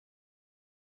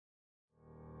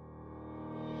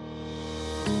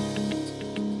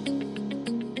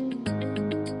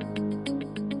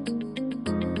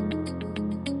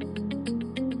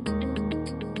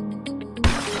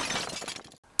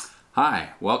Hi,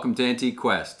 welcome to Antique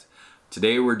Quest.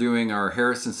 Today we're doing our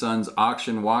Harris & Sons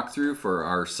auction walkthrough for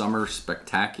our summer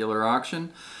spectacular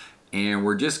auction. And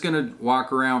we're just going to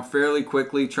walk around fairly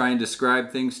quickly, try and describe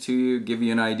things to you, give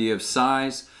you an idea of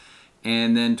size.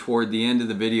 And then toward the end of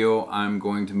the video, I'm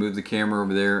going to move the camera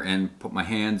over there and put my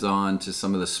hands on to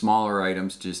some of the smaller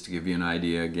items just to give you an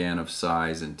idea again of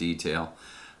size and detail,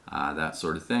 that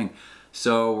sort of thing.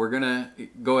 So we're going to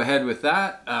go ahead with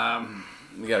that.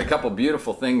 We got a couple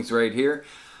beautiful things right here.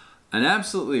 An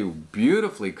absolutely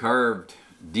beautifully carved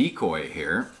decoy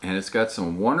here, and it's got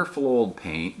some wonderful old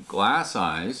paint, glass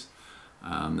eyes.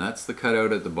 That's the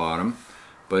cutout at the bottom,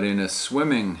 but in a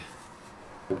swimming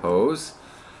pose.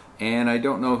 And I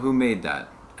don't know who made that.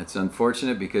 It's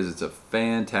unfortunate because it's a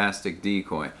fantastic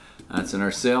decoy. That's in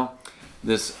our sale.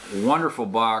 This wonderful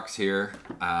box here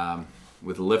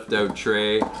with a lift out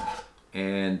tray.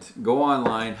 And go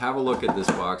online, have a look at this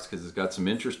box because it's got some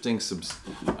interesting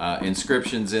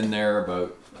inscriptions in there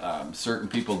about certain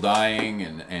people dying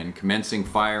and commencing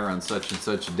fire on such and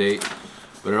such a date.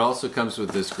 But it also comes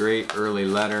with this great early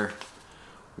letter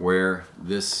where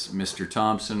this Mr.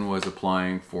 Thompson was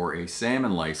applying for a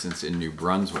salmon license in New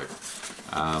Brunswick.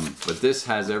 But this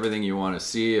has everything you want to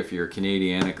see if you're a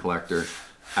Canadiana collector.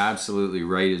 Absolutely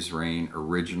right as rain,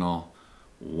 original.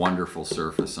 Wonderful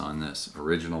surface on this,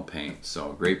 original paint.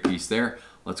 So great piece there.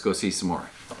 Let's go see some more.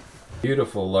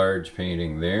 Beautiful large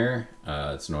painting there.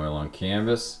 It's an oil on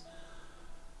canvas.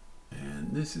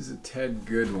 And this is a Ted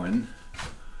Goodwin,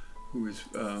 who is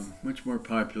much more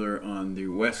popular on the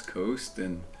West Coast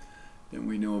than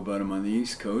we know about him on the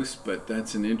East Coast, but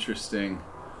that's an interesting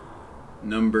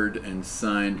numbered and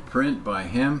signed print by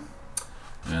him.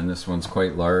 And this one's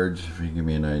quite large, if you give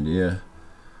me an idea.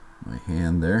 My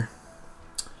hand there.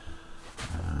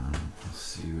 Let's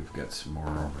see, we've got some more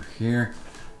over here.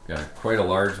 Got quite a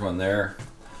large one there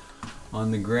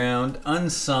on the ground,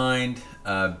 unsigned,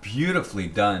 beautifully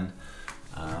done.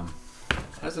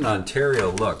 Has an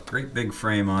Ontario look, great big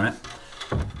frame on it.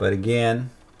 But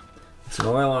again, it's an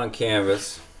oil on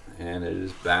canvas and it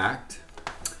is backed.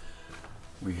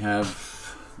 We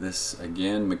have this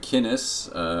again,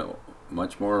 McInnes,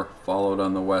 much more followed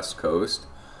on the West Coast.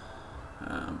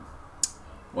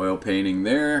 Oil painting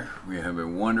there. We have a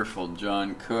wonderful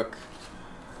John Cook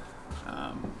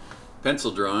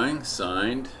pencil drawing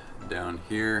signed down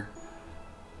here,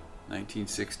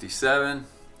 1967,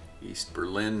 East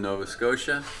Berlin, Nova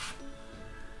Scotia.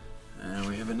 And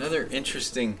we have another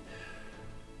interesting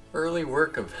early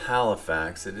work of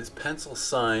Halifax. It is pencil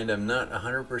signed. I'm not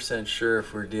 100% sure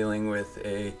if we're dealing with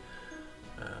a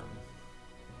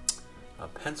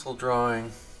pencil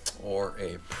drawing or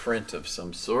a print of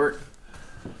some sort.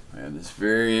 I have this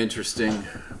very interesting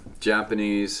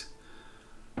Japanese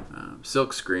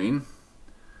silk screen,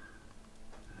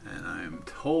 and I am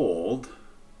told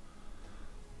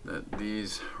that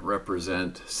these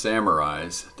represent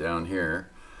samurais down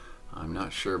here. I'm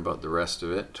not sure about the rest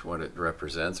of it, what it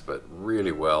represents, but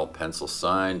really well pencil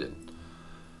signed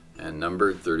and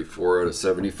numbered 34 out of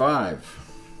 75.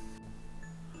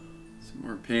 Some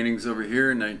more paintings over here,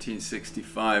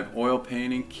 1965 oil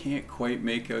painting, can't quite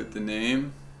make out the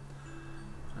name.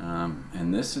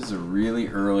 And this is a really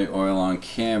early oil on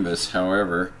canvas,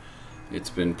 however, it's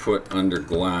been put under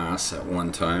glass at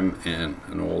one time and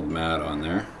an old mat on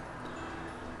there.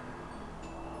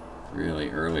 Really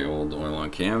early old oil on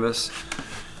canvas.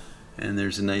 And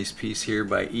there's a nice piece here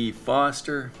by E.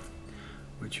 Foster,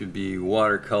 which would be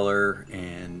watercolor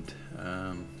and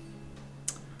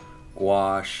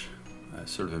gouache,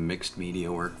 sort of a mixed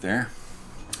media work there.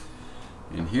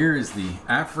 And here is the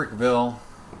Africville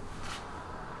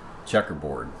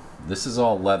checkerboard. This is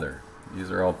all leather.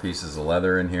 These are all pieces of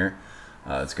leather in here.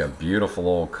 It's got beautiful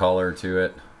old color to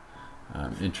it.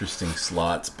 Interesting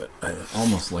slots, but I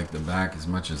almost like the back as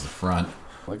much as the front.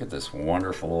 Look at this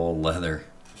wonderful old leather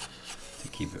to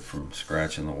keep it from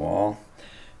scratching the wall.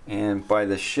 And by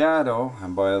the shadow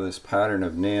and by this pattern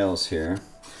of nails here,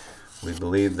 we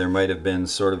believe there might have been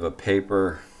sort of a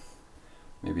paper,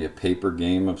 maybe a paper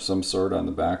game of some sort on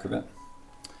the back of it.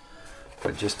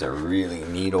 But just a really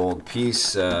neat old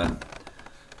piece, and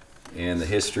the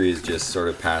history is just sort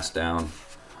of passed down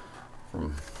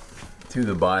to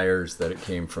the buyers that it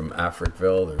came from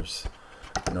Africville. There's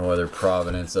no other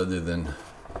provenance other than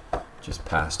just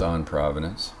passed on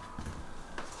provenance.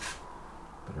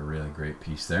 But a really great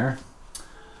piece there.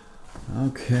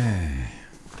 Okay.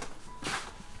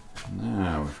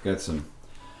 Now we've got some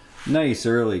nice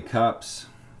early cups,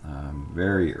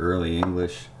 very early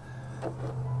English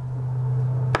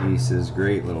pieces,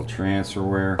 great little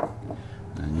transferware,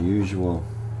 unusual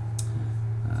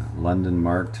London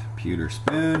marked pewter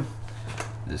spoon.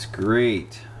 this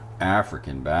great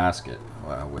African basket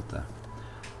with the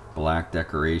black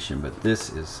decoration, but this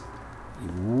is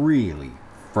really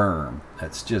firm.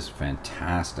 That's just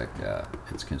fantastic.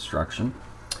 Its construction.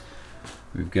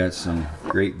 We've got some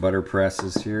great butter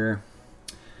presses here,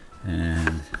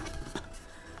 and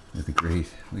with a great,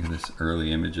 look at this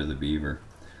early image of the beaver.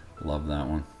 Love that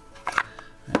one.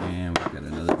 And we've got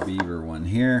another beaver one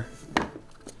here.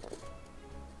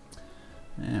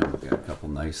 And we've got a couple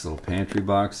nice little pantry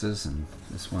boxes, and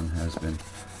this one has been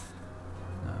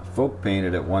folk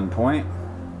painted at one point,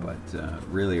 but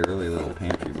really early little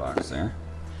pantry box there.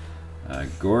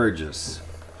 Gorgeous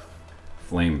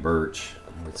flame birch,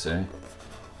 I would say.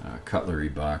 Cutlery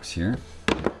box here.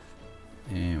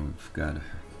 And we've got a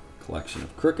collection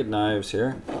of crooked knives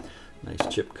here.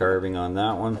 Nice chip carving on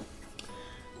that one.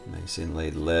 Nice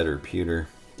inlaid lead or pewter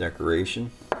decoration.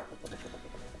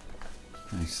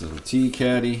 Nice little tea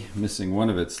caddy, missing one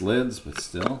of its lids, but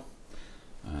still.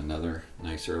 Another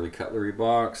nice early cutlery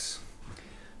box.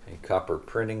 A copper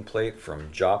printing plate from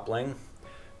Jopling,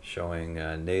 showing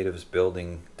natives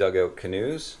building dugout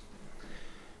canoes.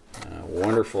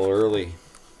 Wonderful early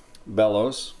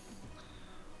bellows.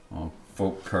 All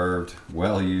folk carved,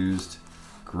 well used,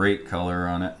 great color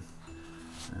on it.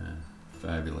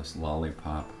 Fabulous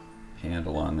lollipop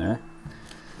handle on there.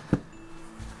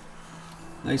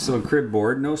 Nice little crib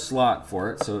board, no slot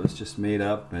for it, so it's just made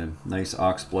up, and nice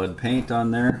oxblood paint on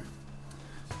there.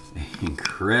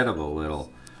 Incredible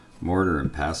little mortar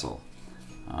and pestle.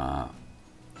 And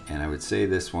I would say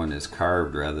this one is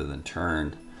carved rather than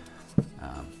turned.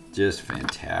 Just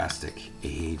fantastic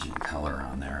age and color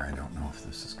on there. I don't know if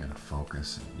this is going to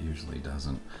focus. It usually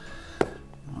doesn't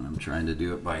when I'm trying to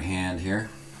do it by hand here.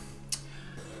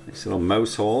 Nice little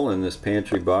mouse hole in this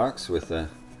pantry box with a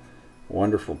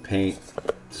wonderful paint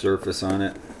surface on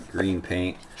it, green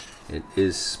paint. It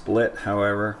is split,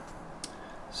 however,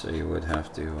 so you would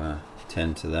have to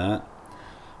tend to that.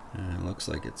 And it looks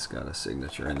like it's got a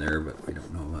signature in there, but we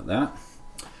don't know about that.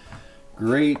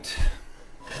 Great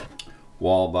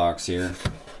wall box here,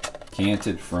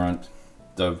 canted front,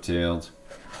 dovetailed.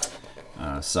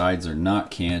 Sides are not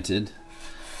canted,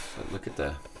 but look at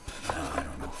the, I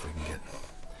don't know if we can get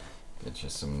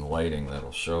just some lighting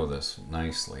that'll show this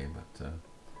nicely, but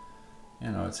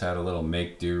you know, it's had a little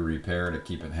make do repair to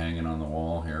keep it hanging on the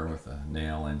wall here with a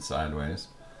nail in sideways,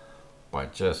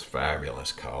 but just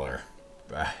fabulous color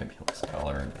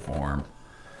and form.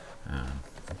 I'll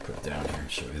put it down here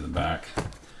and show you the back.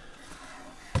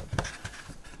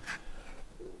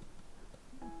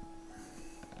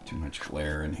 Too much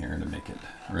glare in here to make it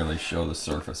really show the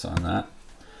surface on that.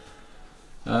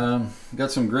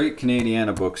 Got some great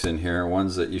Canadiana books in here,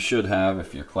 ones that you should have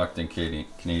if you're collecting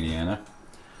Canadiana.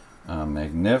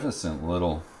 Magnificent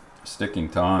little Sticking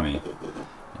Tommy,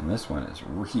 and this one is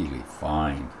really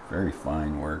fine, very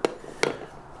fine work.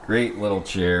 Great little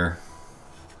chair,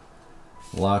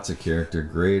 lots of character,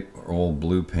 great old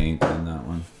blue paint in that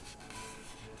one.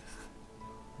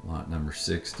 Lot number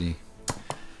 60.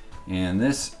 And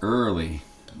this early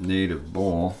native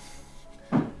bowl,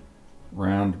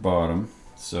 round bottom.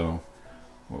 So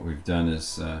what we've done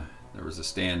is there was a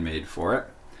stand made for it.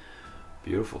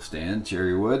 Beautiful stand,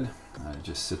 cherry wood. It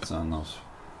just sits on those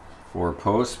 4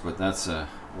 posts, but that's a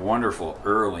wonderful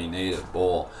early native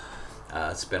bowl.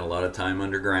 Spent a lot of time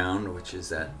underground, which is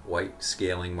that white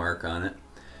scaling mark on it.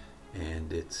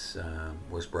 And it's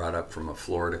was brought up from a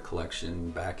Florida collection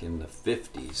back in the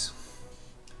 50s.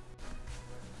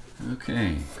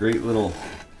 Okay, great little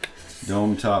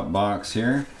dome top box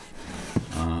here.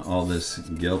 All this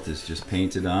gilt is just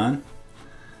painted on.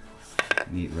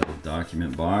 Neat little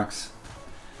document box.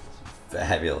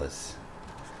 Fabulous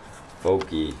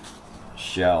folky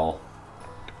shell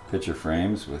picture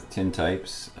frames with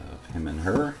tintypes of him and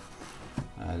her.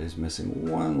 It is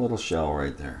missing one little shell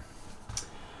right there.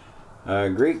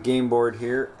 Great game board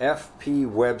here. F.P.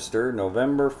 Webster,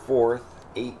 November 4th,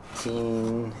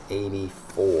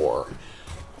 1884.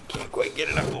 Can't quite get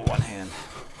it up with one hand.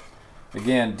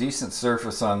 Again, decent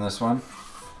surface on this one.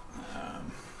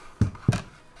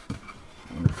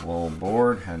 Wonderful old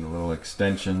board. Had a little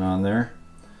extension on there.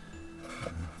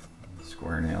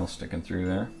 Square nail sticking through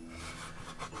there.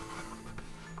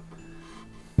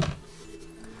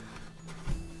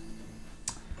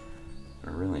 A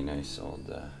really nice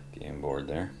old game board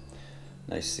there.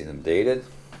 Nice to see them dated.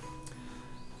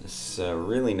 This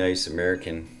really nice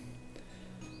American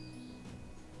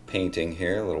painting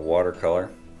here, a little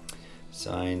watercolor.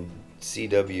 Signed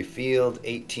C.W. Field,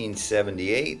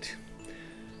 1878.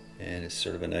 And it's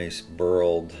sort of a nice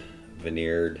burled,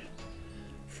 veneered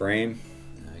frame.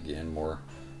 Again, more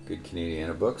good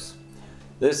Canadiana books.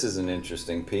 This is an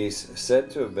interesting piece,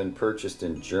 said to have been purchased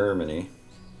in Germany.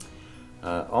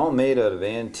 All made out of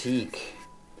antique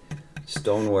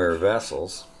stoneware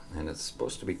vessels, and it's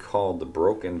supposed to be called the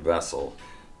Broken Vessel.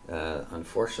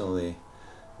 Unfortunately,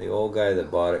 the old guy that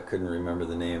bought it couldn't remember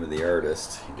the name of the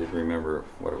artist. He did remember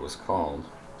what it was called.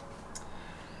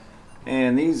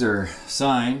 And these are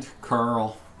signed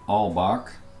Karl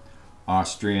Albach,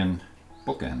 Austrian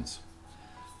bookends.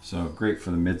 So great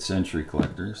for the mid-century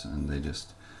collectors, and they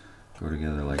just go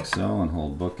together like so and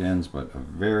hold bookends, but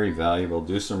very valuable.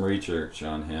 Do some research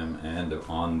on him and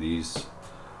on these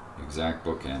exact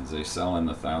bookends. They sell in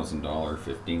the $1,000,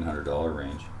 $1,500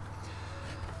 range.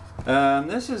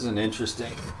 This is an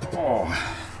interesting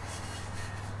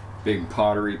big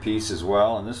pottery piece as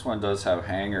well, and this one does have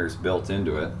hangers built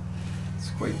into it. It's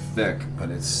quite thick,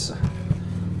 but it's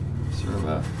sort of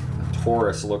a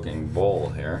Taurus looking bowl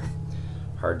here.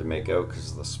 Hard to make out because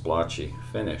of the splotchy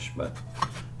finish, but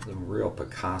the real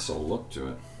Picasso look to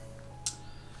it.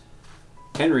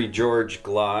 Henry George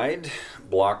Glyde,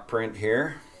 block print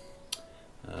here.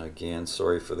 Again,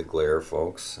 sorry for the glare,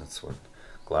 folks. That's what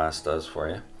glass does for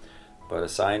you. But a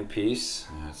signed piece.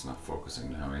 It's not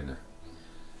focusing now either.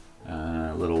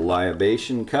 A little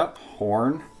libation cup,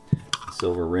 horn.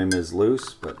 Silver rim is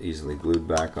loose, but easily glued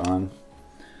back on.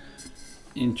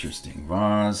 Interesting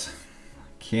vase.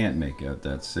 Can't make out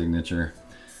that signature,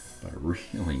 but a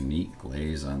really neat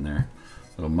glaze on there.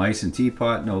 Little Meissen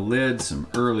teapot, no lid, some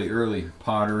early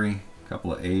pottery, a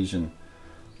couple of Asian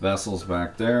vessels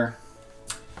back there.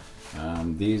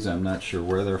 These I'm not sure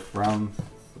where they're from,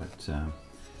 but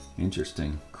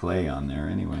interesting clay on there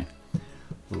anyway.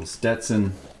 Little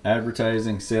Stetson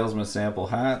advertising salesman sample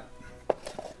hat,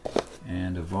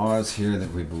 and a vase here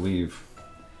that we believe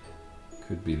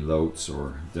could be Lotz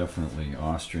or definitely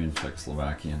Austrian,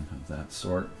 Czechoslovakian, of that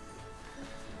sort.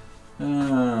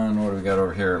 And what do we got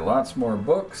over here? Lots more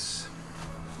books.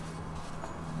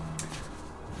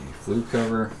 A flue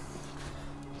cover,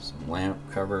 some lamp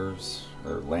covers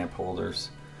or lamp holders.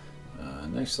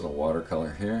 Nice little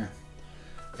watercolor here.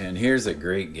 And here's a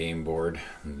great game board.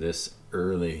 This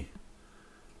early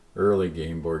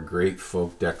game board, great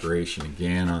folk decoration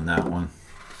again on that one.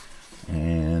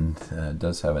 And it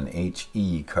does have an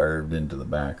HE carved into the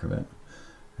back of it,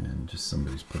 and just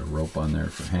somebody's put a rope on there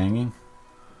for hanging.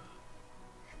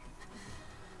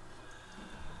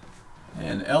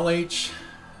 And LH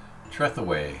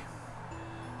Trethewey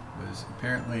was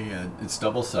apparently, it's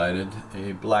double-sided,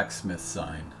 a blacksmith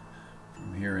sign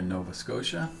from here in Nova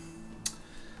Scotia.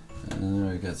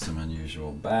 We got some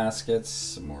unusual baskets,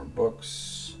 some more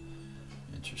books,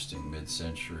 interesting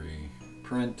mid-century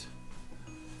print.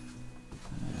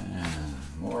 And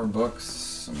more books,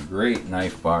 some great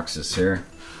knife boxes here.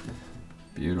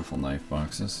 Beautiful knife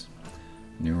boxes.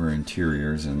 Newer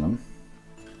interiors in them.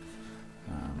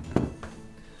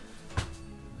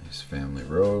 Nice family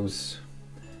rose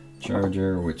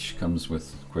charger, which comes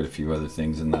with quite a few other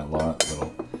things in that lot.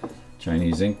 Little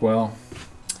Chinese inkwell.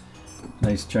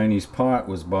 Nice Chinese pot,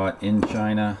 was bought in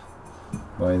China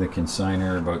by the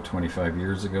consignor about 25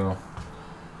 years ago.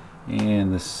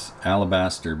 And this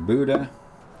alabaster Buddha.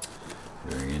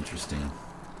 Very interesting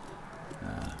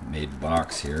made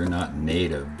box here, not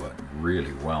native but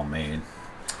really well made.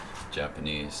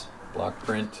 Japanese block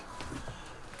print.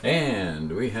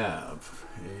 And we have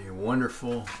a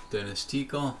wonderful Dennis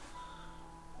Tickle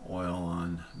oil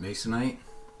on Masonite.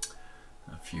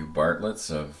 A few Bartletts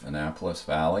of Annapolis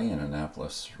Valley and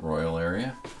Annapolis Royal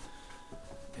area.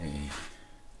 A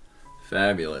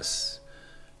fabulous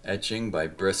etching by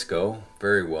Briscoe,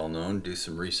 very well known. Do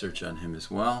some research on him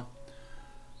as well.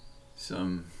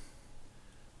 Some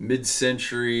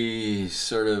mid-century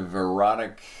sort of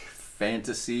erotic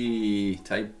fantasy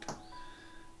type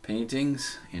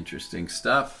paintings. Interesting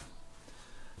stuff.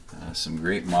 Some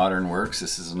great modern works.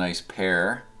 This is a nice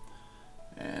pair.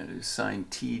 And it's signed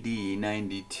TD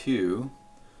 92.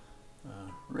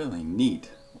 Really neat.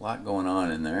 A lot going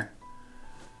on in there.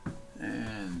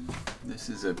 And this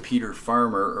is a Peter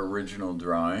Farmer original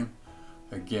drawing.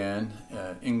 Again,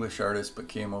 English artist, but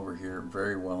came over here,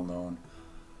 very well known.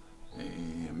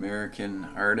 A American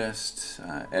artist,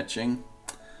 etching.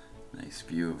 Nice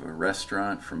view of a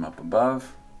restaurant from up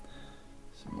above.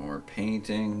 Some more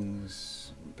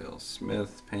paintings. Bill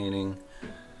Smith painting.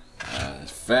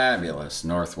 Fabulous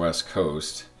Northwest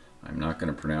Coast. I'm not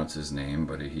going to pronounce his name,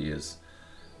 but he is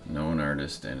a known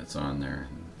artist, and it's on there.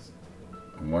 It's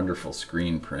a wonderful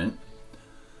screen print.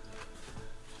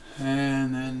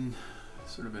 And then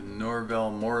sort of a Norvell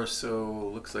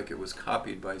Morrisseau, looks like it was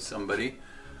copied by somebody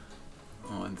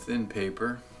on thin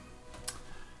paper.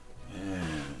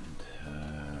 And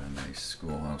a nice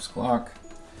schoolhouse clock.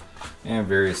 and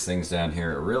various things down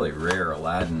here. A really rare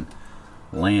Aladdin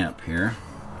lamp here.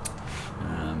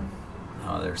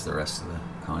 Oh, there's the rest of the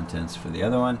contents for the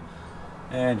other one.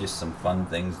 And just some fun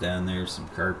things down there, some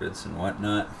carpets and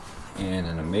whatnot. And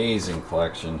an amazing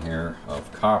collection here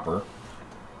of copper,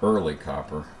 early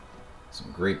copper.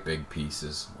 Some great big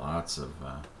pieces, lots of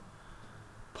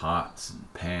pots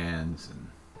and pans and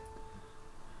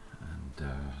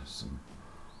some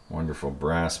wonderful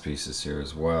brass pieces here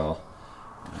as well.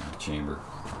 Chamber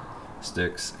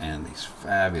sticks and these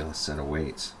fabulous set of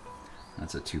weights.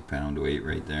 That's a 2-pound weight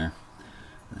right there.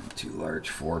 And 2 large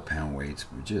 4-pound weights,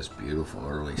 but just beautiful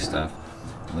early stuff.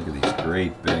 Look at these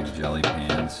great big jelly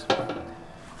pans.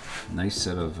 Nice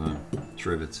set of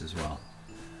trivets as well.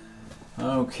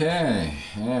 Okay,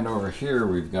 and over here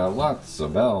we've got lots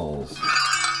of bells.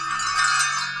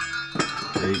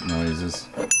 Great noises.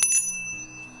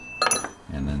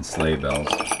 And then sleigh bells,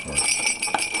 of course,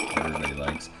 everybody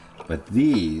likes. But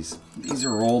these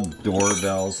are old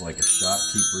doorbells, like a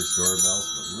shopkeeper's doorbells,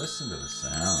 but listen to the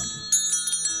sound.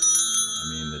 I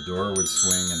mean, the door would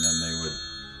swing and then they would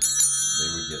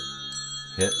get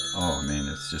hit. Oh man,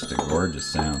 it's just a gorgeous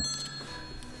sound.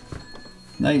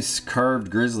 Nice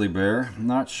carved grizzly bear. I'm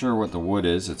not sure what the wood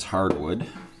is. It's hardwood.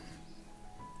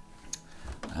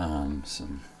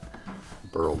 Some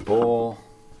burl bowl,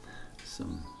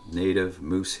 some native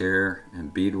moose hair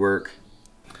and beadwork,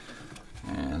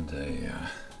 and a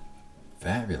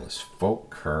fabulous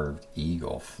folk carved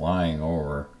eagle flying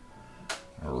over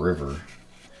a river.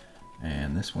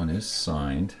 And this one is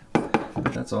signed.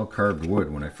 That's all carved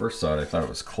wood. When I first saw it, I thought it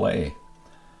was clay.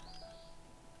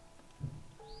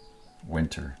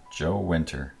 Winter, Joe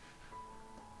Winter,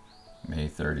 May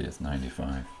 30th,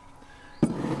 95.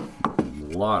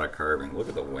 A lot of carving. Look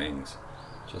at the wings.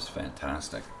 Just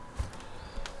fantastic.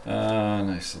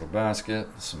 Nice little basket.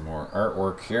 Some more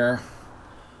artwork here.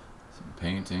 Some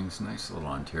paintings. Nice little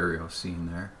Ontario scene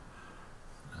there.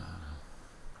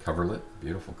 Coverlet.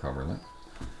 Beautiful coverlet.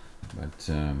 But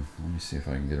let me see if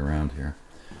I can get around here.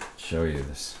 Show you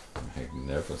this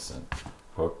magnificent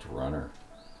hooked runner.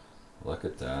 Look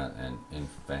at that, and in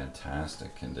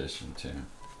fantastic condition too.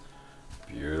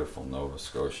 Beautiful Nova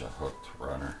Scotia hooked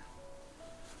runner.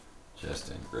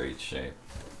 Just in great shape.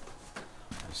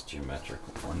 Nice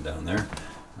geometrical one down there.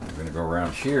 I'm going to go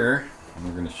around here and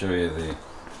we're going to show you the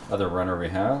other runner we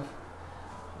have.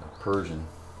 A Persian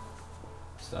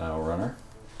style runner.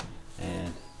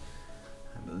 And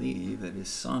I believe it is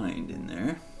signed in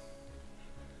there.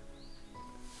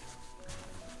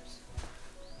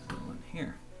 There's one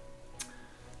here.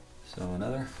 So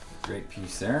another great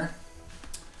piece there.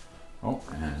 Oh,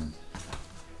 and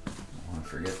I want to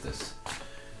forget this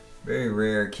very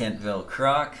rare Kentville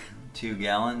crock,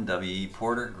 2-gallon W.E.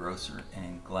 Porter Grocer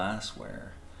and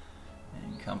Glassware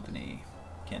and Company,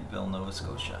 Kentville, Nova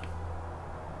Scotia.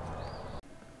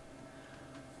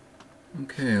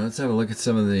 Okay, let's have a look at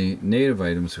some of the native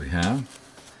items we have,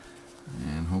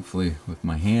 and hopefully with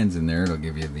my hands in there it'll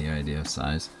give you the idea of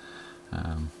size.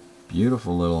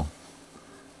 Beautiful little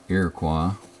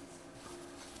Iroquois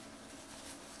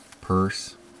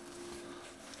purse,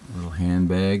 little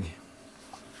handbag.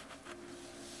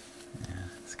 Yeah,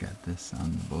 it's got this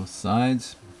on both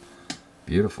sides.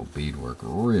 Beautiful beadwork,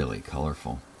 really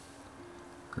colorful.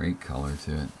 Great color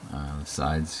to it. The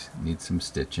sides need some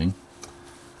stitching.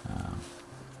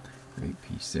 Great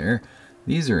piece there.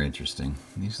 These are interesting.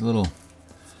 These little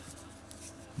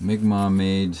Mi'kmaq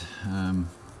made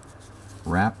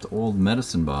wrapped old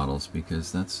medicine bottles,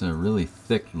 because that's a really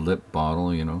thick lip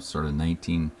bottle, you know, sort of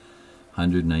 1900,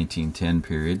 1910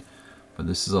 period. But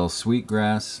this is all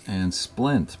sweetgrass and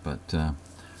splint, but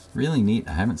really neat.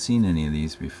 I haven't seen any of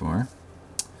these before.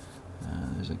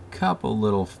 There's a couple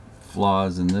little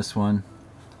flaws in this one,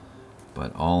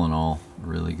 but all in all,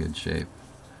 really good shape.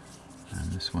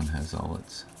 And this one has all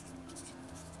its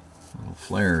little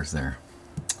flares there.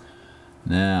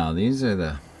 Now, these are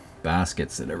the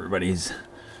baskets that everybody's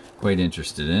quite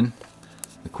interested in.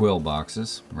 The quill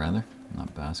boxes, rather,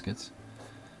 not baskets.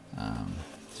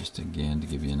 Just again to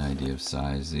give you an idea of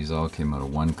size. These all came out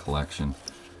of one collection.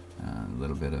 A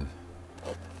little bit of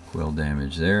quill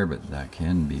damage there, but that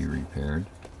can be repaired.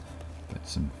 But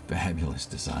some fabulous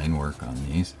design work on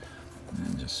these.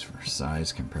 And just for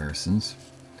size comparisons.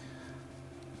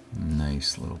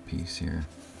 Nice little piece here.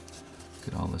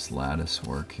 Look at all this lattice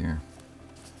work here.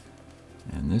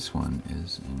 And this one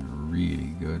is in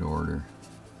really good order.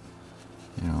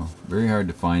 You know, very hard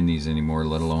to find these anymore,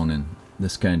 let alone in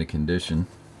this kind of condition.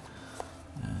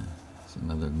 It's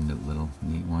another little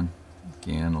neat one.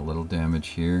 Again, a little damage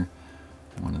here.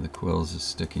 One of the quills is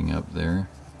sticking up there.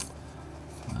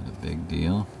 Not a big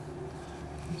deal.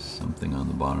 something on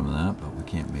the bottom of that, but we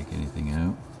can't make anything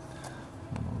out.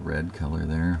 A little red color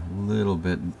there, a little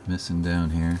bit missing down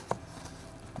here,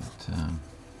 but you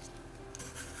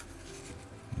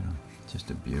know,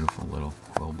 just a beautiful little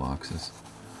quill boxes.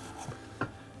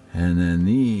 And then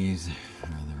these are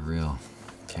the real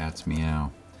cat's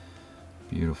meow.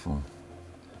 Beautiful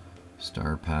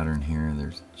star pattern here.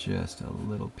 There's just a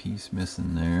little piece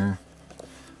missing there.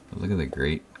 But look at the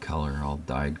great color, all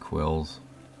dyed quills.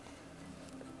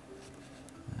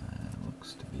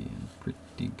 Looks to be in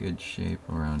pretty good shape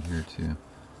around here too.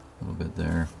 A little bit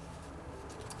there.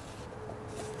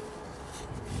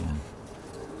 Again,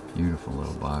 beautiful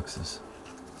little boxes.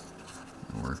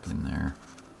 Work in there.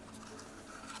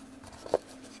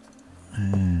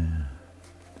 And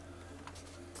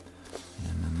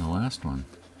then the last one.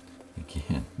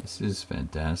 Again, this is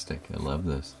fantastic. I love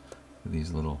this.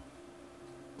 These little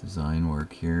design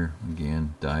work here.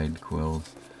 Again, dyed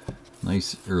quills.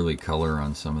 Nice early color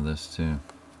on some of this too.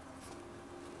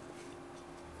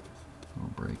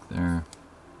 Little break there.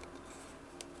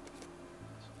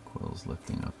 Quills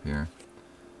lifting up here.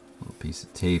 Little piece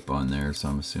of tape on there, so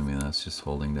I'm assuming that's just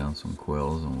holding down some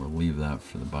quills, and we'll leave that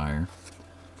for the buyer.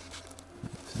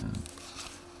 But,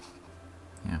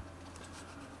 yeah.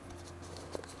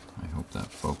 I hope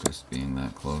that focused being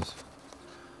that close.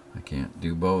 I can't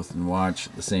do both and watch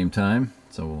at the same time,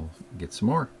 so we'll get some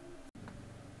more.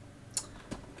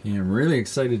 Okay, I'm really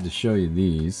excited to show you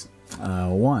these.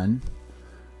 One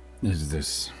is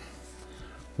this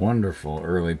wonderful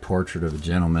early portrait of a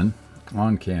gentleman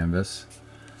on canvas.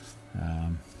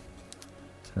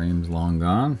 Frame's long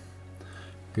gone.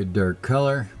 Good dark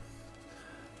color,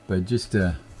 but just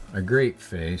a great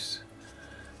face.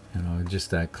 You know, just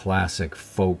that classic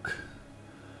folk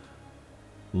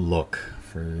look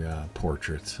for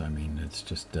portraits. I mean, it's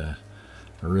just a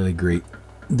really great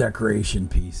decoration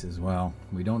piece as well.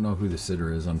 We don't know who the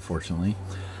sitter is, unfortunately,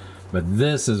 but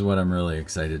this is what I'm really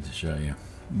excited to show you.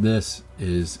 This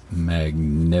is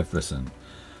magnificent.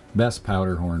 Best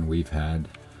powder horn we've had.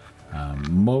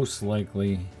 Most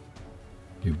likely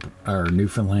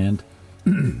Newfoundland,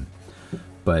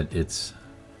 but it's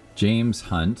James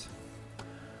Hunt.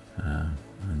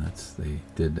 And they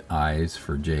did eyes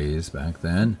for Jays back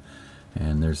then.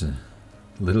 And there's a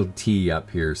little T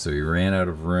up here, so he ran out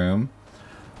of room,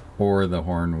 or the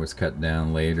horn was cut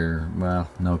down later. Well,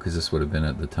 no, because this would have been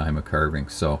at the time of carving.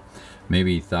 So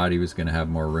maybe he thought he was going to have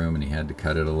more room and he had to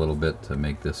cut it a little bit to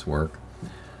make this work.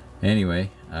 Anyway,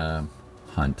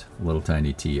 Hunt, little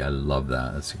tiny T. I love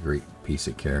that. That's a great piece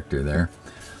of character there.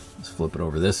 Let's flip it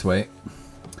over this way.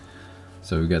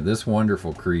 So we've got this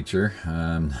wonderful creature.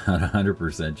 I'm not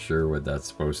 100% sure what that's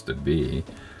supposed to be.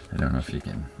 I don't know if you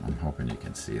can, I'm hoping you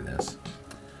can see this.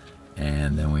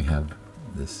 And then we have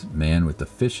this man with the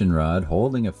fishing rod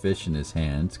holding a fish in his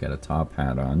hand. He's got a top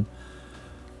hat on.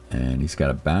 And he's got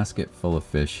a basket full of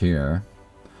fish here.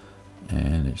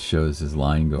 And it shows his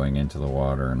line going into the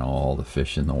water and all the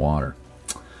fish in the water.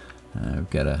 I've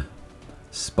got a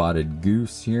spotted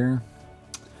goose here.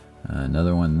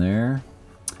 Another one there.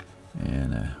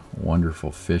 And a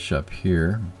wonderful fish up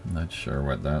here. I'm not sure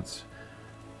what that's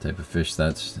type of fish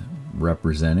that's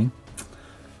representing.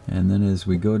 And then as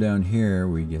we go down here,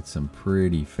 we get some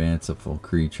pretty fanciful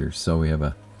creatures. So we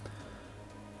have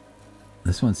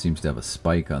this one seems to have a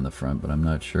spike on the front, but I'm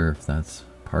not sure if that's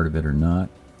part of it or not.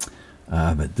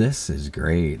 But this is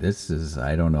great. This is,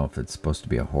 I don't know if it's supposed to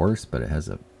be a horse, but it has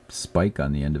a spike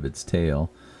on the end of its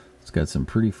tail. It's got some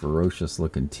pretty ferocious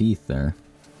looking teeth there.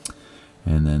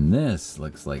 And then this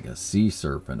looks like a sea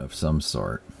serpent of some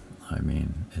sort. I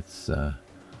mean, it's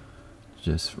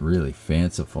just really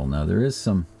fanciful. Now there is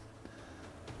some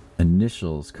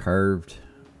initials carved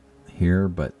here,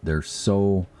 but they're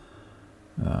so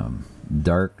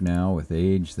dark now with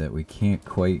age that we can't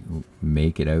quite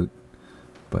make it out.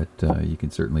 But you can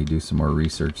certainly do some more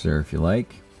research there if you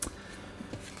like.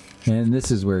 And this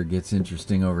is where it gets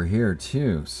interesting over here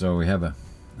too. So we have a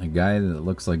guy that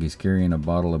looks like he's carrying a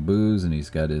bottle of booze, and he's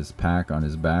got his pack on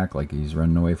his back like he's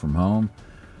running away from home.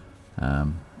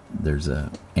 There's a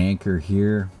anchor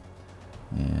here,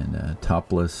 and a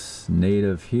topless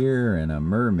native here, and a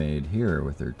mermaid here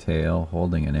with her tail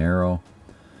holding an arrow.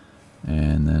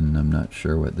 And then I'm not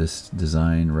sure what this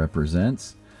design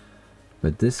represents,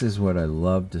 but this is what I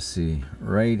love to see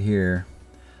right here.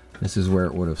 This is where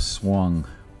it would have swung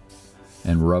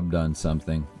and rubbed on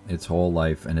something its whole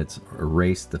life, and it's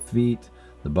erased the feet,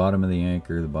 the bottom of the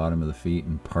anchor, the bottom of the feet,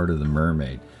 and part of the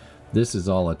mermaid. This is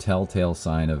all a telltale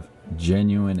sign of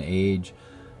genuine age.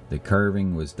 The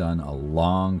carving was done a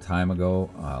long time ago,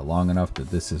 long enough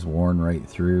that this is worn right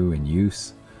through in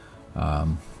use.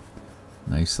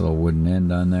 Nice little wooden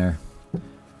end on there.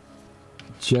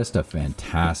 Just a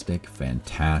fantastic,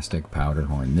 fantastic powder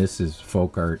horn. This is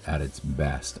folk art at its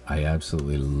best. I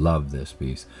absolutely love this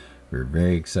piece. We're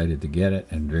very excited to get it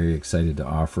and very excited to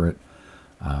offer it.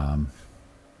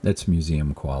 It's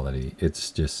museum quality. It's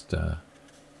just,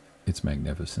 it's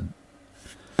magnificent.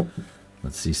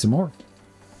 Let's see some more.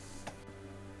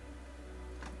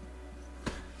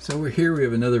 So we're here. We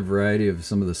have another variety of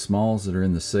some of the smalls that are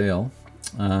in the sale.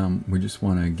 We just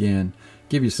want to, again,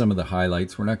 give you some of the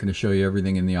highlights. We're not going to show you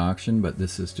everything in the auction, but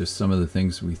this is just some of the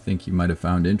things we think you might have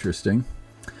found interesting.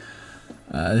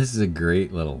 This is a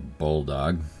great little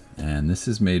bulldog, and this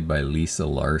is made by Lisa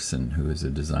Larson, who is a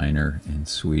designer in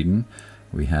Sweden.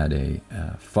 We had a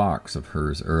fox of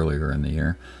hers earlier in the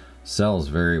year. Sells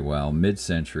very well,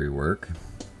 mid-century work.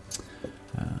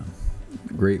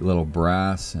 Great little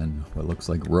brass and what looks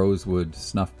like rosewood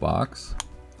snuff box.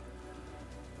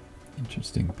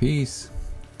 Interesting piece.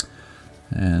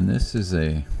 And this is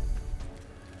a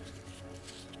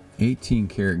 18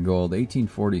 karat gold,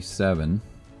 1847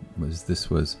 this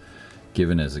was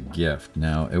given as a gift.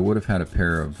 Now it would have had a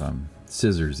pair of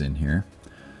scissors in here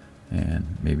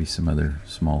and maybe some other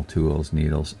small tools,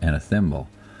 needles, and a thimble.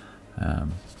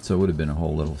 So it would have been a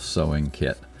whole little sewing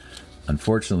kit.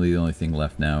 Unfortunately, the only thing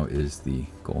left now is the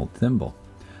gold thimble.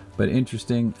 But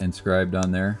interesting, inscribed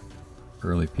on there,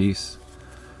 early piece.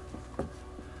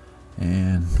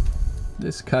 And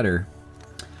this cutter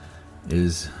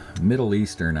is Middle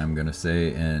Eastern, I'm going to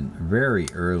say, and very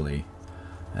early.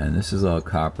 And this is all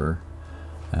copper.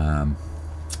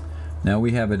 Now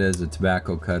we have it as a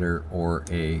tobacco cutter or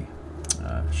a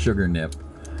sugar nip,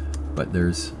 but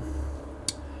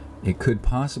it could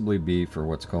possibly be for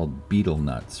what's called beetle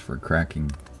nuts, for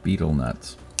cracking beetle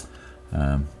nuts.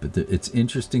 But it's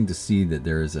interesting to see that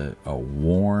there is a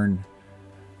worn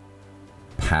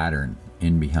pattern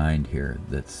in behind here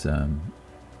that's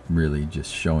really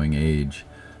just showing age.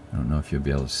 I don't know if you'll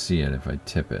be able to see it if I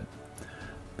tip it,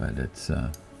 but it's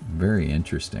very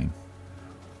interesting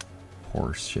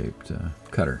horse-shaped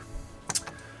cutter.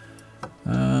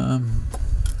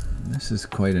 This is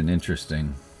quite an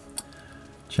interesting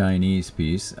Chinese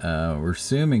piece. We're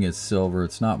assuming it's silver.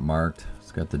 It's not marked.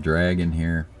 It's got the dragon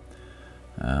here,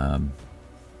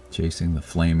 chasing the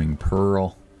flaming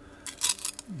pearl.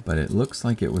 But it looks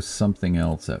like it was something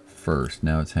else at first.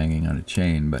 Now it's hanging on a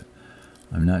chain, but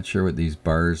I'm not sure what these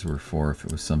bars were for, if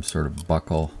it was some sort of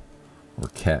buckle or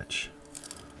catch.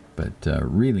 But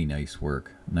really nice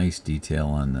work. Nice detail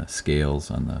on the scales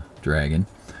on the dragon.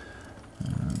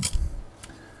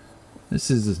 This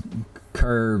is a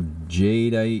carved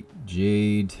jade.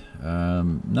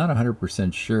 Not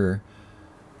 100% sure,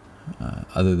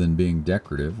 other than being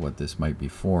decorative, what this might be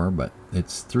for, but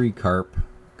it's 3 carp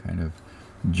kind of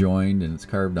joined, and it's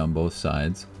carved on both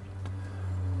sides.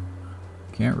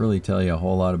 Can't really tell you a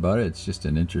whole lot about it. It's just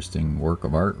an interesting work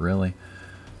of art, really.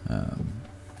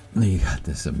 You got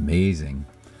this amazing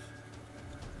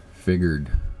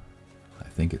figured, I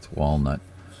think it's walnut,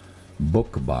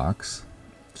 book box.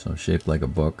 So shaped like a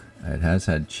book. It has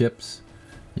had chips.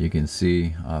 You can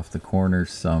see off the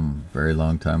corners, some very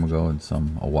long time ago and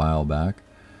some a while back.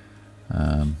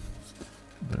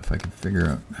 But if I can figure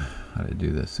out how to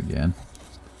do this again.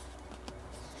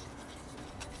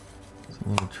 It's a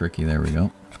little tricky. There we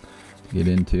go. To get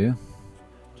into,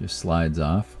 just slides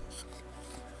off.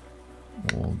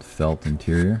 Old felt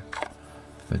interior,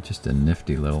 but just a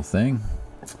nifty little thing.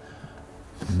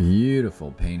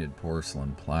 Beautiful painted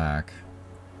porcelain plaque.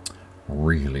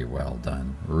 Really well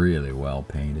done. Really well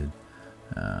painted.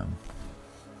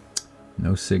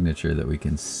 No signature that we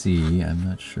can see. I'm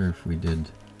not sure if we did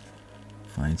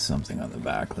find something on the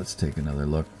back. Let's take another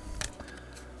look.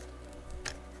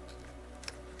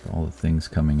 All the things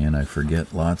coming in, I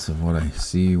forget lots of what I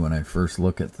see when I first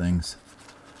look at things.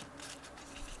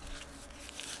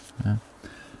 Yeah.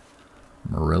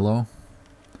 Murillo.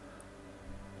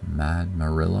 Mad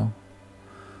Murillo.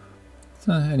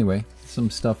 So anyway, some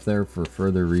stuff there for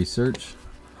further research.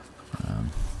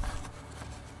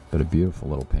 But a beautiful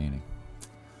little painting.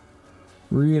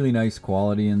 Really nice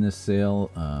quality in this sale.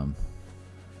 You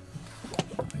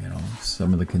know,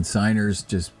 some of the consigners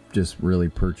just really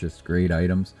purchased great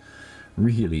items.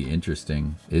 Really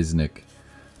interesting Iznik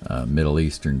Middle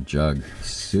Eastern jug.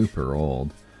 Super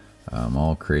old.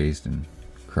 All crazed and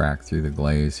cracked through the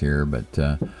glaze here,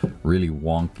 but really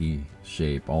wonky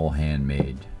shape, all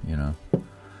handmade, you know.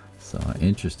 So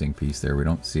interesting piece there. We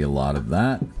don't see a lot of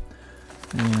that.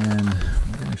 And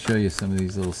I'm going to show you some of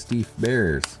these little Steve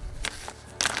bears.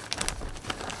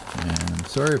 And I'm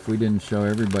sorry if we didn't show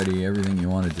everybody everything you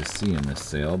wanted to see in this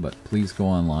sale, but please go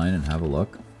online and have a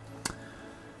look.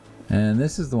 And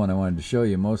this is the one I wanted to show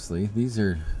you mostly. These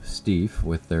are Stieff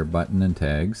with their button and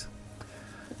tags.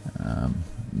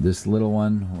 This little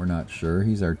one, we're not sure.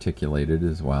 He's articulated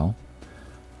as well.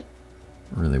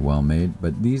 Really well made.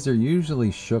 But these are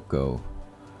usually Schuco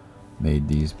made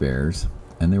these bears.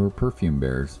 And they were perfume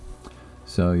bears.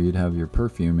 So you'd have your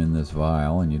perfume in this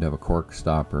vial and you'd have a cork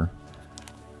stopper.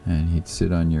 And he'd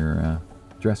sit on your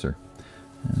dresser.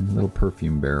 And little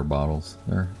perfume bear bottles.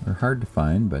 They're hard to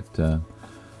find, but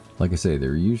like I say,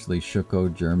 they're usually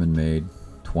Schuco, German made,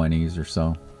 20s or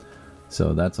so.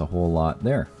 So that's a whole lot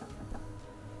there.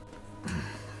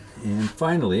 And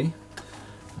finally,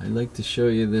 I'd like to show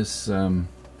you this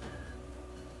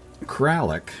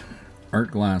Kralik art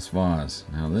glass vase.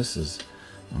 Now this is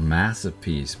a massive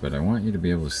piece, but I want you to be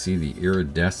able to see the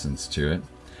iridescence to it.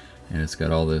 And it's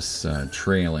got all this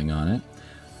trailing on it.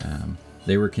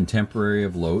 They were contemporary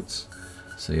of Lotz.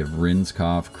 So you have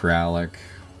Rinskopf, Kralik,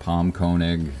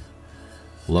 Palmkönig,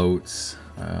 Lotz,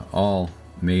 all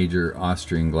major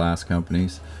Austrian glass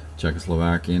companies,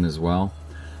 Czechoslovakian as well.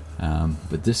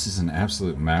 But this is an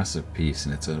absolute massive piece,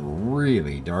 and it's a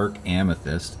really dark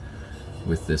amethyst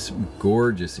with this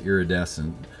gorgeous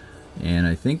iridescent. And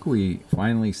I think we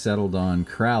finally settled on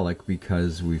Kralik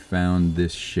because we found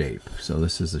this shape. So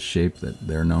this is a shape that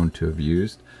they're known to have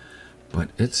used, but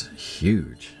it's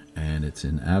huge and it's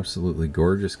in absolutely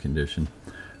gorgeous condition.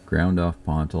 Ground off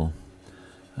Pontal.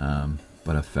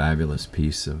 But a fabulous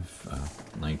piece of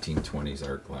 1920s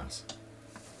art glass.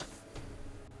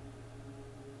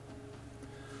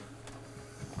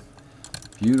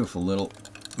 Beautiful little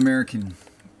American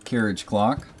carriage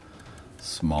clock.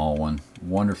 Small one,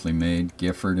 wonderfully made.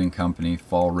 Gifford and Company,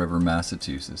 Fall River,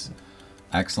 Massachusetts.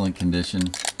 Excellent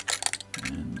condition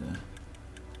and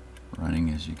running,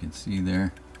 as you can see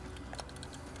there.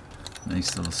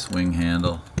 Nice little swing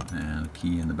handle and a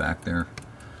key in the back there.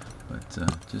 But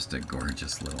just a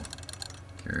gorgeous little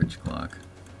carriage clock.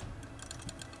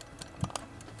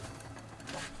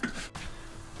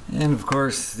 And of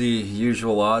course the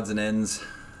usual odds and ends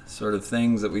sort of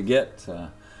things that we get.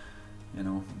 You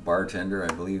know, bartender, I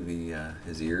believe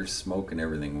his ears smoke and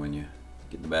everything when you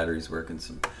get the batteries working.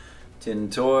 Some tin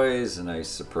toys, a nice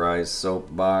surprise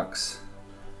soap box.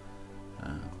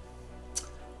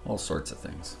 All sorts of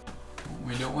things.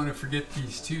 We don't want to forget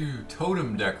these two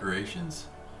totem decorations.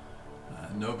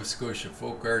 Nova Scotia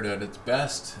folk art at its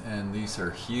best, and these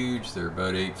are huge. They're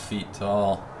about 8 feet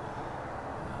tall.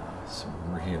 Some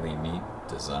really neat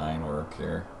design work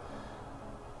here.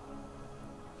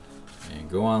 And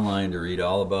go online to read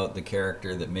all about the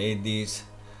character that made these.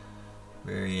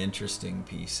 Very interesting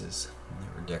pieces.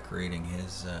 They were decorating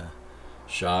his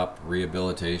shop,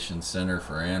 rehabilitation center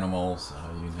for animals,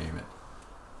 you name it.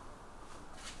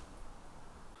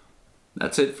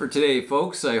 That's it for today,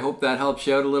 folks. I hope that helps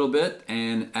you out a little bit.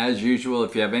 And as usual,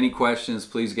 if you have any questions,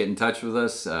 please get in touch with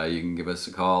us. You can give us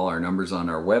a call. Our number's on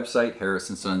our website,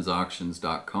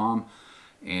 harrisonsonsauctions.com.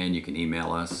 And you can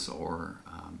email us or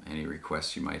any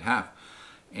requests you might have.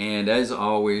 And as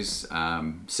always,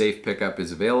 safe pickup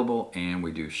is available, and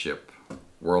we do ship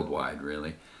worldwide,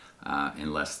 really,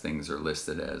 unless things are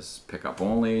listed as pickup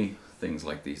only, things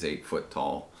like these 8-foot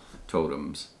tall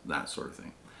totems, that sort of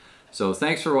thing. So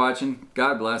thanks for watching.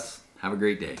 God bless. Have a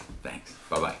great day. Thanks.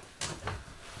 Bye-bye.